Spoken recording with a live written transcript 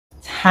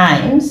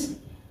times,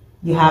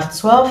 you have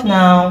 12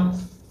 now,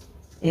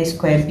 a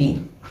square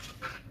b.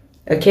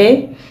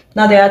 Okay,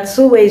 now there are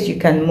two ways you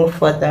can move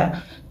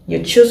further.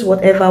 You choose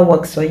whatever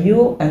works for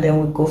you, and then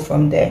we'll go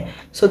from there.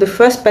 So the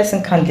first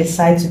person can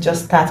decide to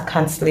just start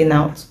canceling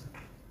out.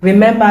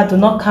 Remember, do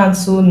not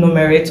cancel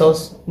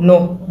numerators.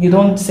 No, you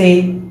don't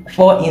say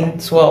 4 in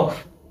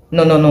 12.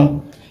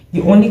 No.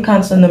 You only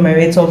cancel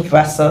numerator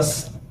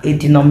versus a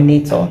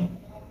denominator.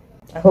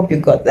 I hope you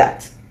got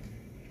that.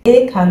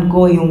 A can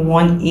go in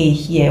 1a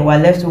here. We're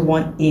left with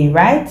 1a,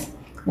 right?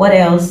 What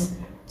else?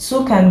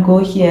 2 can go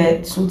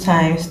here 2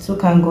 times. 2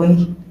 can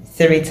go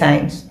 3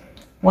 times.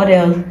 What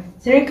else?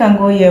 3 can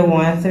go here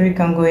 1. 3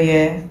 can go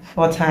here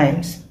 4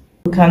 times.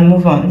 We can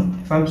move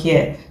on from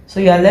here. So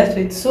you are left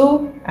with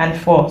 2 and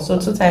 4. So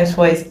 2 times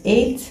 4 is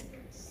 8.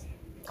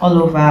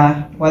 All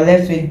over. We're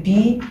left with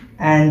b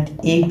and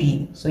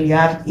ab. So you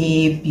have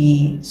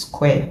ab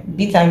squared.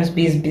 B times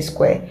b is b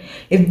squared.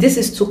 If this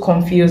is too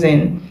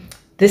confusing,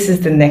 this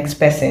is the next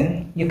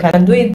person. You can do it